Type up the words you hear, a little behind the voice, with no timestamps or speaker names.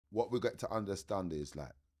what we got to understand is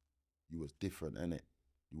like, you was different, innit?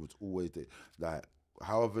 You was always like,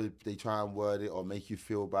 however they try and word it or make you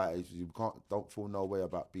feel bad, you don't feel no way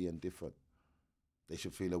about being different. They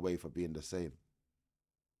should feel a way for being the same.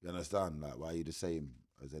 You understand? Like, why are you the same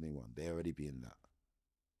as anyone? They already being that.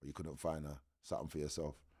 But you couldn't find something for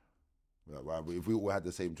yourself. Like, why, if we all had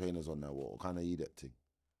the same trainers on now, what kind of you that thing?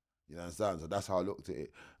 You understand? So that's how I looked at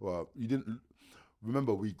it. Well, you didn't...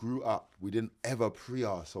 Remember, we grew up, we didn't ever pre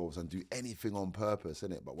ourselves and do anything on purpose,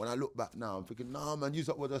 innit? But when I look back now, I'm thinking, nah, man, you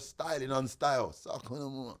were just styling on style.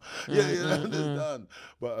 Yeah, you understand?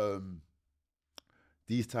 But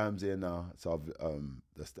these times here now, so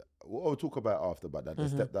what I'll talk about after, but that the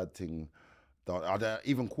stepdad thing,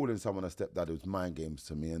 even calling someone a stepdad, it was mind games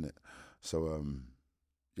to me, innit? So,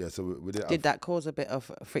 yeah, so we did that cause a bit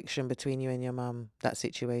of friction between you and your mum, that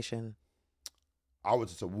situation? I was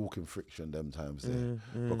just a walking friction them times there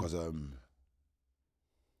because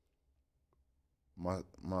my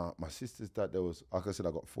sister's dad, there was, like I said,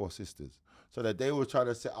 I got 4 sisters, so that they were trying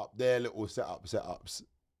to set up their little setups.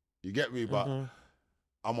 You get me? But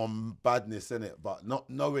I'm on badness, innit? But not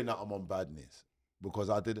knowing that I'm on badness,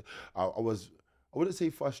 because I wouldn't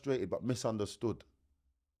say frustrated, but misunderstood,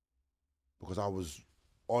 because I was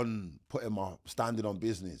standing on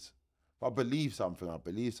business. If I believe something, I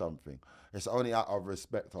believe something. It's only out of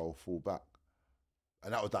respect I'll fall back.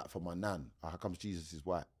 And that was that for my nan. How comes Jesus is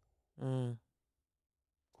white? You're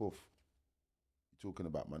talking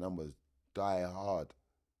about my nan was die hard,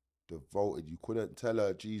 devoted. You couldn't tell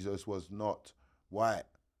her Jesus was not white.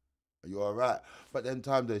 Are you all right? But then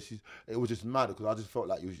times there, it was just mad, because I just felt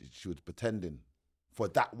like she was pretending for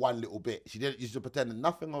that one little bit. She didn't used to pretend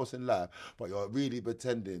nothing else in life, but you're really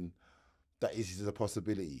pretending that this is a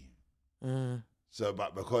possibility. So,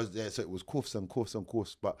 but because so it was cuffs and cuffs and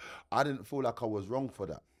cuffs, but I didn't feel like I was wrong for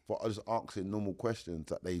that. For just asking normal questions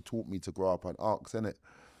that they taught me to grow up and ask, innit?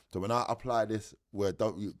 So when I apply this, where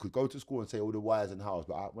you could go to school and say all the whys and hows,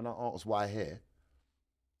 but when I ask why here,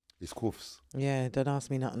 it's cuffs. Yeah, don't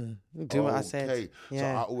ask me nothing. Do what I said. Okay.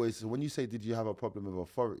 Yeah. So when you say, did you have a problem with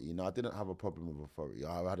authority? No, I didn't have a problem with authority.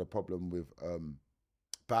 I had a problem with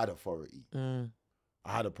bad authority. I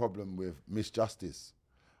had a problem with misjustice.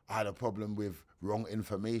 I had a problem with wrong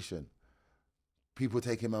information. People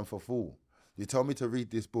taking man for fool. You tell me to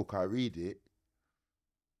read this book, I read it,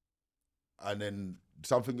 and then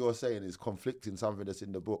something you're saying is conflicting something that's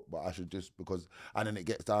in the book, but I should just, and then it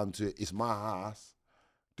gets down to, it's my house,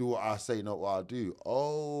 do what I say, not what I do.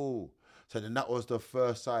 Oh, so then that was the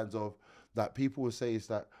first signs of that people will say is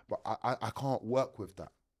that, but I can't work with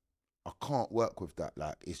that. I can't work with that.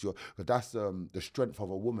 Like, that's the strength of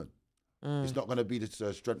a woman. It's not going to be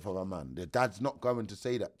the strength of a man. The dad's not going to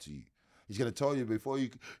say that to you. He's going to tell you before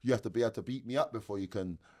you have to be able to beat me up before you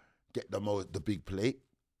can get the big plate.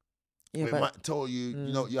 Yeah, it might tell you,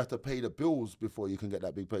 you have to pay the bills before you can get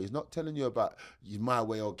that big plate. He's not telling you about my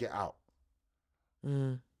way or get out. You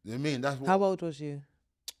know what I mean? That's what, how old was you?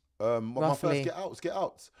 My first get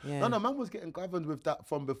outs. Yeah. No, man was getting governed with that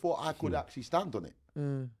from before I could actually stand on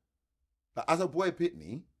it. Like, as a boy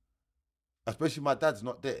pitney, especially my dad's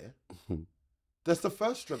not there, that's the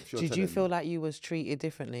first strength you're Did you feel like you was treated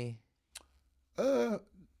differently?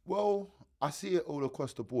 Well, I see it all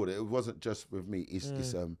across the board. It wasn't just with me.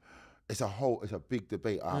 It's a big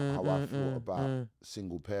debate how I thought about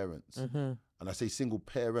single parents. And I say single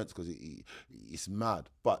parents because it's mad.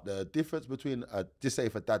 But the difference between, just say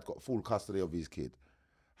if a dad got full custody of his kid,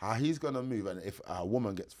 how he's going to move, and if a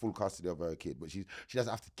woman gets full custody of her kid, but she doesn't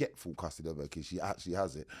have to get full custody of her kid, she actually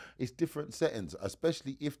has it. It's different settings,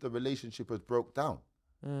 especially if the relationship has broke down.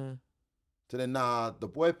 So then now the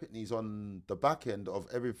boy pitney's on the back end of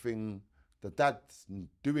everything the dad's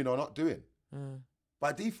doing or not doing.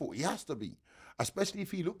 By default, he has to be. Especially if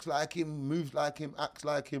he looks like him, moves like him, acts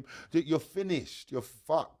like him. You're finished. You're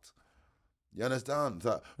fucked. You understand?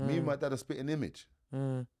 So me and my dad are spit an image.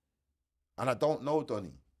 And I don't know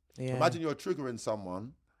Donnie. Yeah. Imagine you're triggering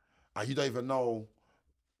someone and you don't even know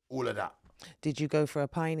all of that. Did you go for a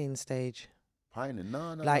pining stage? Pining?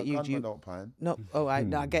 No, like you don't pine. No,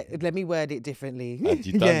 I get. Let me word it differently. Have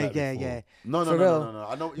you done that before? Yeah. No.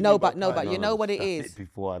 I know what you mean but you know what it is.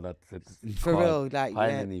 Before that, for real, like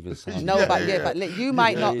pining even sound. No, but you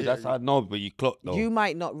might not. That's I know, but you clock though. You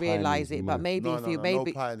might not realise it, but maybe if you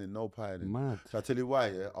maybe no pining. Mad. So I tell you why.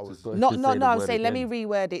 I was no. I'm saying let me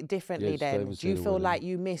reword it differently. Then do you feel like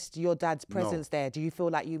you missed your dad's presence there? Do you feel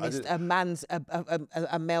like you missed a man's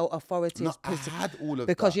a male authoritative? I had all of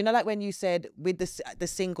because that. you know, like when you said with the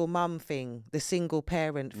single mum thing, the single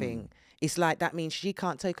parent thing, it's like that means she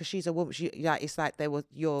can't take because she's a woman. It's like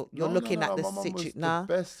you're looking at the situation. The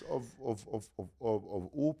best of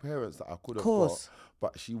all parents that I could have got,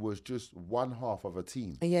 but she was just one half of a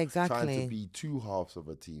team. Yeah, exactly. Trying to be two halves of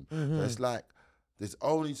a team. So it's like there's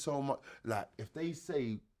only so much. Like if they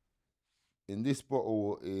say in this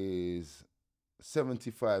bottle is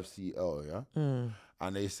 75 cl, yeah,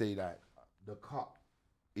 and they say that the cup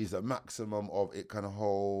is a maximum of it can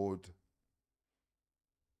hold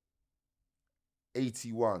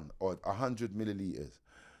 81 or 100 milliliters.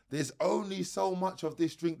 There's only so much of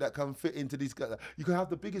this drink that can fit into these guys. You can have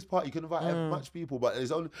the biggest party, you can invite much people, but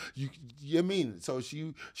there's only you mean. So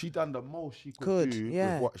she done the most she could do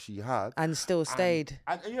with what she had, and still stayed.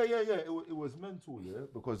 And it was mental,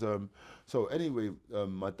 because so anyway,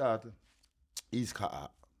 my dad, he's cut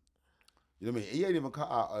out. You know what I mean? He ain't even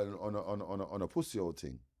cut out on a pussy old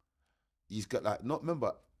thing. He's got like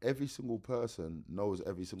remember. Every single person knows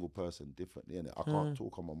every single person differently, innit? I can't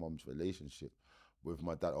talk on my mum's relationship with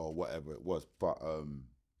my dad or whatever it was, but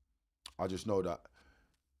I just know that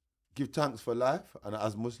give thanks for life, and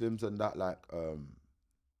as Muslims and that, like,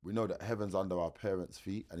 we know that heaven's under our parents'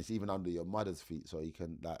 feet, and it's even under your mother's feet, so you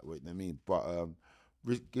can, like, wait, I mean, but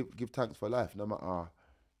give thanks for life, no matter.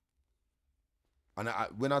 And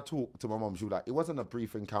when I talked to my mum, she was like, it wasn't a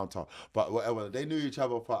brief encounter, but whatever, they knew each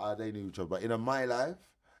other, they knew each other, but in my life,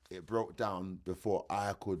 it broke down before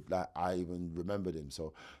I even remembered him.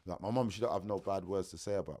 So, like, my mum, she don't have no bad words to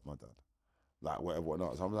say about my dad. Like,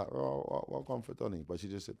 whatever. So I'm like, oh, welcome for Donny. But she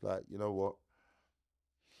just said, like, you know what?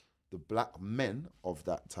 The black men of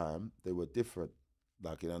that time, they were different.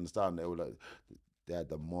 Like, you understand? They were like, they had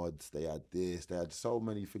the mods, they had this, they had so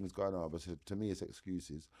many things going on. But to me, it's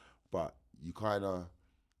excuses. But you kind of,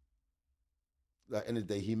 like, end of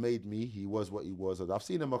the day, he made me. He was what he was. And I've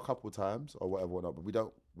seen him a couple times or whatever, but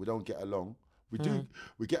we don't get along. We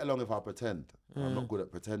get along if I pretend. I'm not good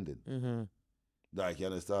at pretending. Like, you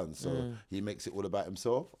understand? So he makes it all about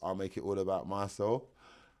himself. I'll make it all about myself.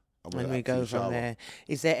 And we go from there.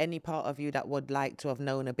 Is there any part of you that would like to have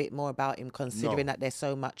known a bit more about him, considering that there's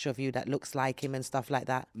so much of you that looks like him and stuff like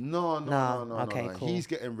that? No. Okay, cool. He's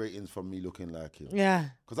getting ratings from me looking like him. Yeah.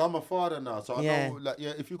 Because I'm a father now, so I know, like,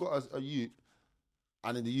 if you got a youth,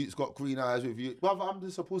 and then the youth's got green eyes with you, brother, I'm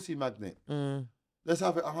just a pussy magnet. Let's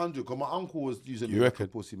have it 100, because my uncle was using me like a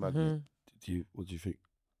pussy magnet. What do you think?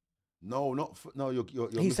 No, you're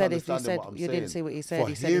he said if misunderstanding what I'm saying. Didn't see what he said.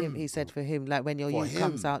 He said for him, like when your youth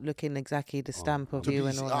comes out looking exactly the stamp of you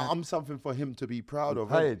and all that. I'm something for him to be proud of.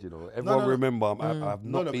 Tired, you know. Everyone remember, I've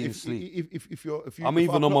not been asleep. If I'm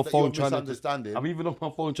even on my phone trying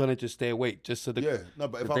to just stay awake, just so but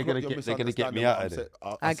if they're gonna get me out of it.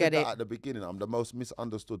 I get it at the beginning. I'm the most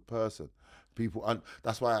misunderstood person. People, and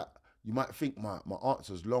that's why. You might think my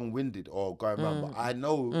answer's long-winded or going around, but I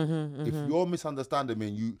know if you're misunderstanding me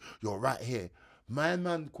and you're right here, my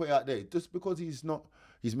man quit out there, just because he's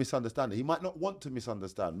misunderstanding. He might not want to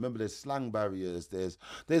misunderstand. Remember, there's slang barriers, there's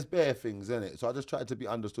bare things in it. So I just try to be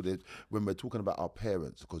understood when we're talking about our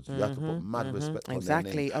parents, because you have to put mad respect on their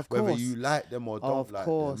name. Of course. Whether you like them or don't like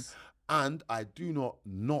them. And I do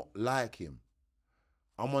not like him.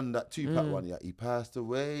 I'm on that Tupac one, yeah. He passed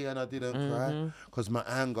away and I didn't cry because my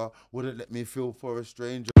anger wouldn't let me feel for a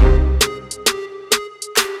stranger.